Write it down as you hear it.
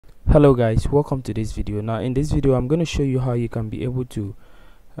Hello guys, welcome to this video. Now in this video I'm going to show you how you can be able to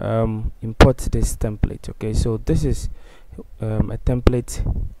import this template. Okay, so this is a template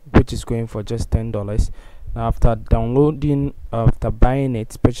which is going for just $10. Now after buying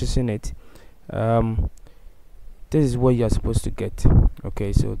it, purchasing it, this is what you're supposed to get.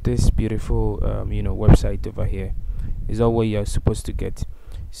 Okay, so this beautiful website over here is all what you're supposed to get.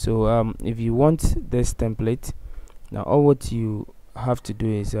 So if you want this template, now all what you have to do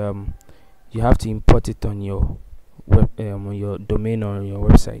is you have to import it on your on your domain or on your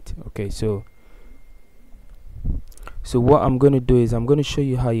website. Okay, so what I'm going to do is I'm going to show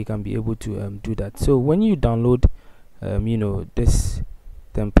you how you can be able to do that. So when you download this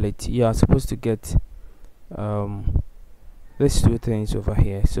template, you are supposed to get these two things over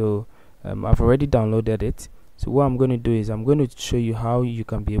here. So I've already downloaded it. So what I'm going to do is I'm going to show you how you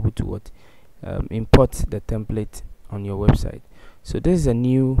can be able to import the template on your website. So this is a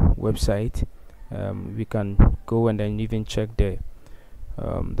new website. We can go and then even check the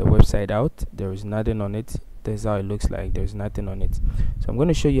website out. There is nothing on it. This is how it looks like. There's nothing on it. So I'm going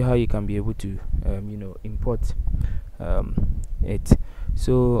to show you how you can be able to import it.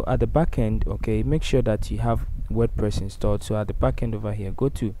 So at the back end, okay, make sure that you have WordPress installed. So at the back end over here, go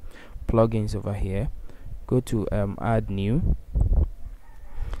to plugins over here, go to add new,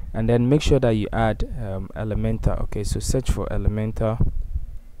 and then make sure that you add Elementor. Okay, so search for Elementor.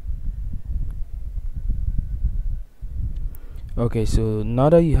 Okay, so now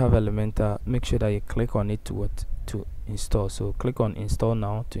that you have Elementor, make sure that you click on it to install. So click on install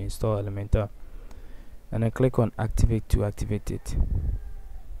now to install Elementor, and then click on activate to activate it.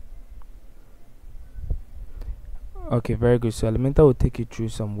 Okay, very good. So Elementor will take you through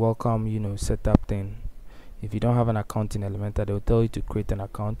some welcome setup thing. If you don't have an account in Elementor, they will tell you to create an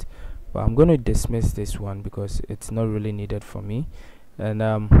account, but I'm going to dismiss this one because it's not really needed for me, and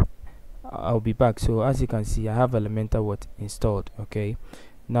I'll be back. So as you can see, I have Elementor installed. Okay,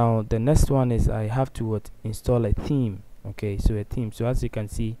 now the next one is I have to install a theme. Okay, so a theme. So as you can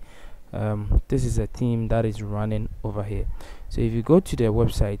see, this is a theme that is running over here. So if you go to their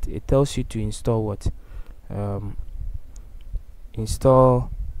website, it tells you to install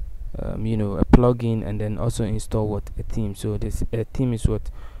install a plugin, and then also install a theme. So this theme is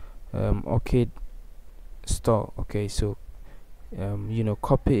Arcade Store. Okay, so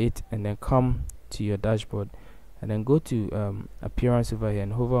copy it and then come to your dashboard, and then go to appearance over here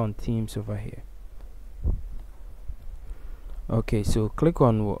and hover on themes over here. Okay, so click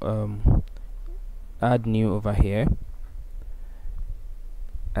on add new over here,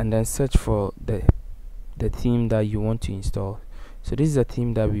 and then search for the theme that you want to install. So this is a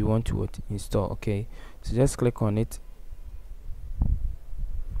theme that we want to install. Okay, so just click on it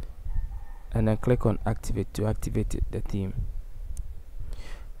and then click on activate to activate the theme.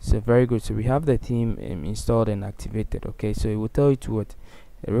 So very good. So we have the theme installed and activated. Okay, so it will tell you to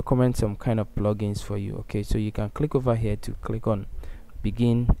recommend some kind of plugins for you. Okay, so you can click over here to click on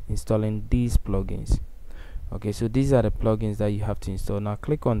begin installing these plugins. Okay, so these are the plugins that you have to install. Now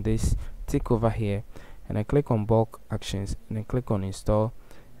click on this tick over here, and then click on bulk actions, and then click on install,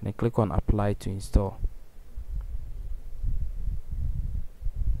 and then click on apply to install.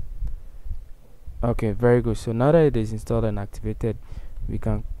 Okay, very good. So now that it is installed and activated, we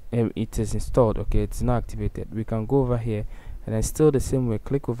can it is installed. Okay, it's not activated. We can go over here, and then still the same way,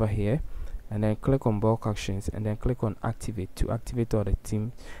 click over here, and then click on bulk actions, and then click on activate to activate all the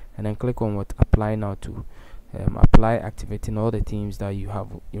themes, and then click on apply now to apply, activating all the themes that you have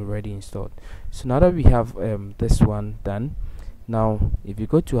already installed. So now that we have this one done, now if you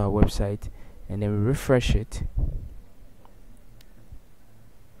go to our website and then we refresh it,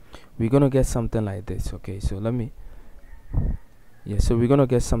 we're gonna get something like this. Okay, so so we're gonna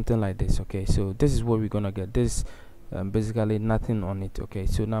get something like this. Okay, so this is what we're gonna get. This basically nothing on it. Okay,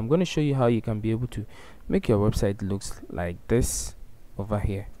 so now I'm going to show you how you can be able to make your website looks like this over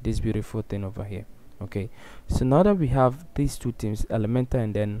here, this beautiful thing over here. Okay, so now that we have these two themes, Elementor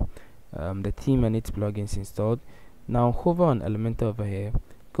and then the theme and its plugins installed, now hover on Elementor over here,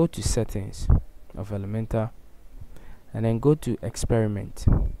 go to settings of Elementor, and then go to experiment.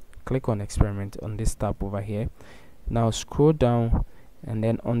 Click on experiment on this tab over here. Now scroll down, and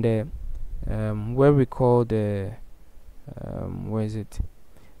then on the where we call the where is it,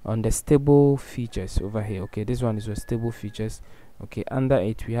 on the stable features over here. Okay, this one is your stable features. Okay, under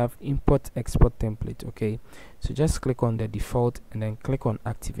it we have import export template. Okay, so just click on the default and then click on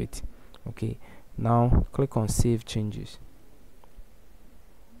activate. Okay, now click on save changes.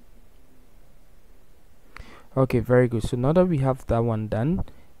 Okay, very good. So now that we have that one done,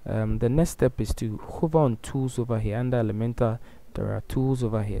 the next step is to hover on tools over here under Elementor there are tools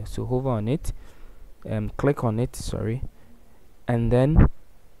over here. So hover on it, click on it, sorry, and then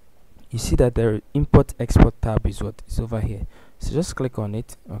you see that the import export tab is what is over here. So just click on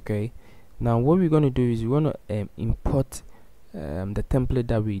it. Okay, now what we're going to do is we want to import the template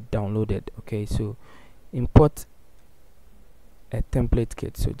that we downloaded. Okay, so import a template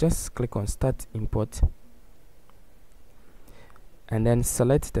kit. So just click on start import and then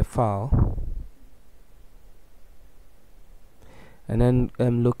select the file and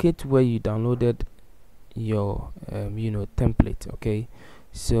then locate where you downloaded your template. Okay,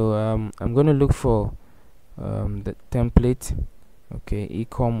 so I'm going to look for the template. Okay,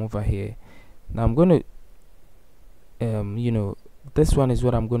 ecom over here. Now I'm going to this one is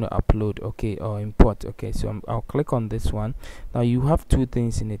what I'm going to upload, okay, or import. Okay, so I'll click on this one. Now you have two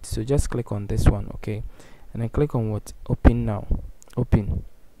things in it, so just click on this one, okay, and then click on what, open. Now open.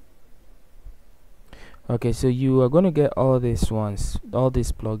 Okay, so you are going to get all these ones, all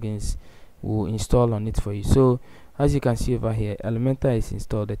these plugins will install on it for you. So as you can see over here, Elementor is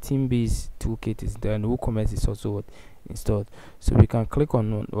installed, the TeamBase toolkit is there, and WooCommerce is also installed. So we can click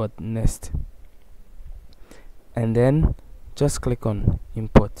on what next, and then just click on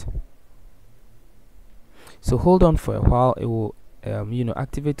import. So hold on for a while, it will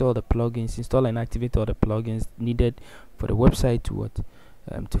activate all the plugins, install and activate all the plugins needed for the website to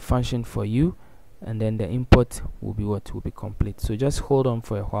to function for you, and then the import will be complete. So just hold on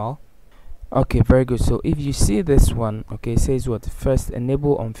for a while. Okay, very good. So if you see this one, okay, it says what, first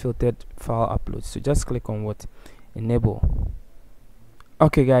enable unfiltered file upload. So just click on what, enable.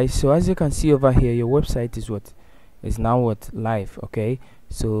 Okay guys, so as you can see over here, your website is now live. Okay,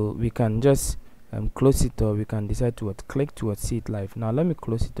 so we can just close it, or we can decide to click to see it live. Now let me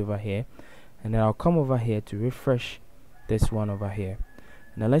close it over here, and then I'll come over here to refresh this one over here.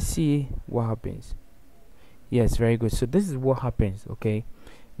 Now let's see what happens. Yes, very good. So this is what happens. Okay,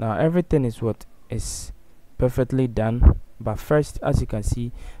 now everything is perfectly done, but first, as you can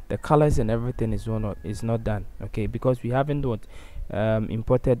see, the colors and everything is not done. Okay, because we haven't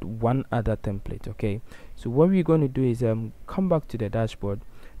imported one other template. Okay, so what we're going to do is come back to the dashboard.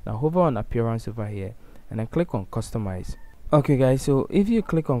 Now hover on appearance over here and then click on customize. Okay guys, so if you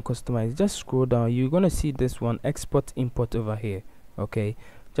click on customize, just scroll down, you're going to see this one, export import over here. Okay,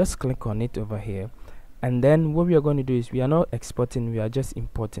 just click on it over here, and then what we are going to do is we are not exporting, we are just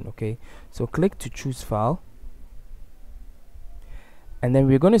importing. Okay, so click to choose file, and then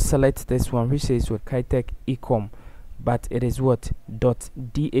we're going to select this one which says Kitech ecom, but it is .dat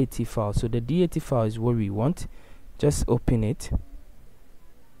file. So the DAT file is what we want. Just open it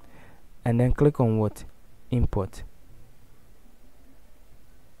and then click on import.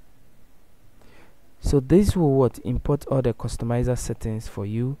 So this will import all the customizer settings for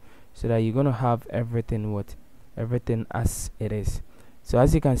you, so that you're gonna have everything as it is. So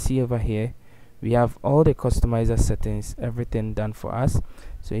as you can see over here, we have all the customizer settings, everything done for us.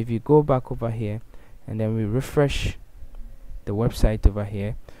 So if you go back over here and then we refresh the website over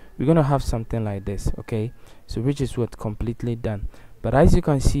here, we're gonna have something like this. Okay, so which is completely done. But as you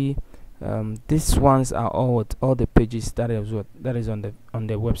can see, these ones are all the pages that is on the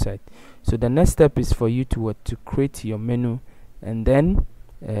website. So the next step is for you to create your menu, and then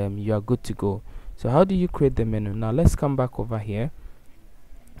you are good to go. So how do you create the menu? Now let's come back over here,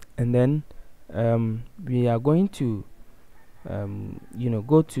 and then we are going to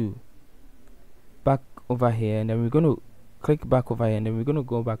go to back over here, and then we're going to click back over here, and then we're going to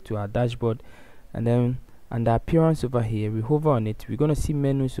go back to our dashboard, and then under appearance over here, we hover on it, we're going to see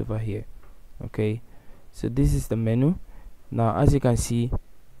menus over here. Okay, so this is the menu. Now as you can see,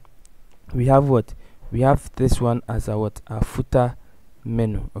 we have this one as our footer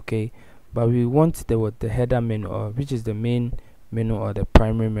menu. Okay, but we want the header menu, or which is the main menu or the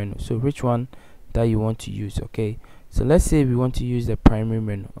primary menu. So which one that you want to use? Okay, so let's say we want to use the primary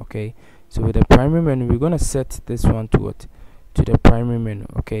menu. Okay, so with the primary menu, we're going to set this one to the primary menu.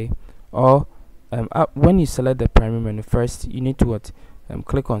 Okay, or when you select the primary menu, first you need to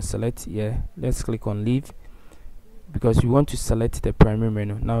click on select. Yeah, let's click on leave, because we want to select the primary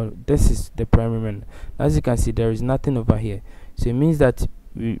menu. Now this is the primary menu. As you can see, there is nothing over here, so it means that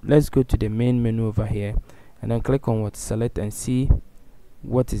let's go to the main menu over here and then click on select and see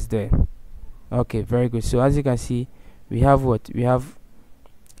what is there. Okay, very good. So as you can see, we have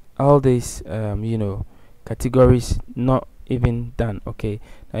all these categories not even done. Okay,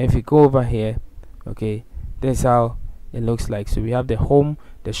 now if you go over here, okay, this is how it looks like. So we have the home,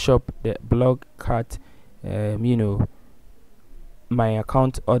 the shop, the blog, cart, my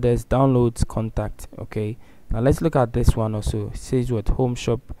account, others, downloads, contact. Okay, now let's look at this one also. It says home,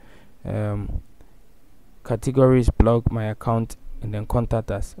 shop, categories, blog, my account, and then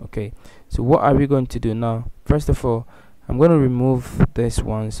contact us. Okay, so what are we going to do now? First of all, I'm going to remove this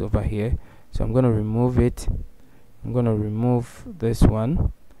ones over here. So I'm going to remove it. I'm going to remove this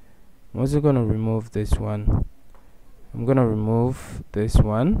one. I'm also going to remove this one. I'm going to remove this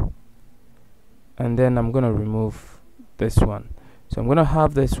one, and then I'm going to remove this one. So I'm going to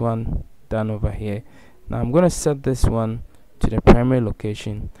have this one done over here. Now I'm going to set this one to the primary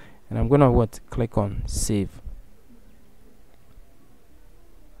location, and I'm going to click on save.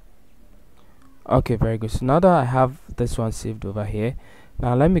 Okay, very good. So now that I have this one saved over here,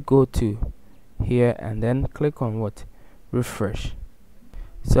 now let me go to here and then click on refresh.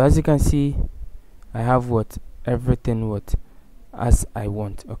 So as you can see, I have everything as I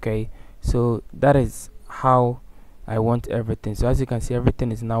want. Okay, so that is how I want everything. So as you can see,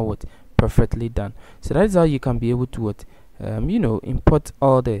 everything is now perfectly done. So that is how you can be able to import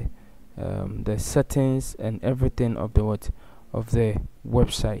all the settings and everything of the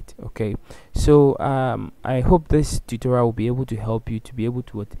website. Okay, so I hope this tutorial will be able to help you to be able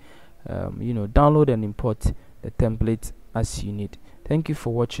to download and import the template as you need. Thank you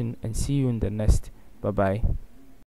for watching, and see you in the next. Bye bye.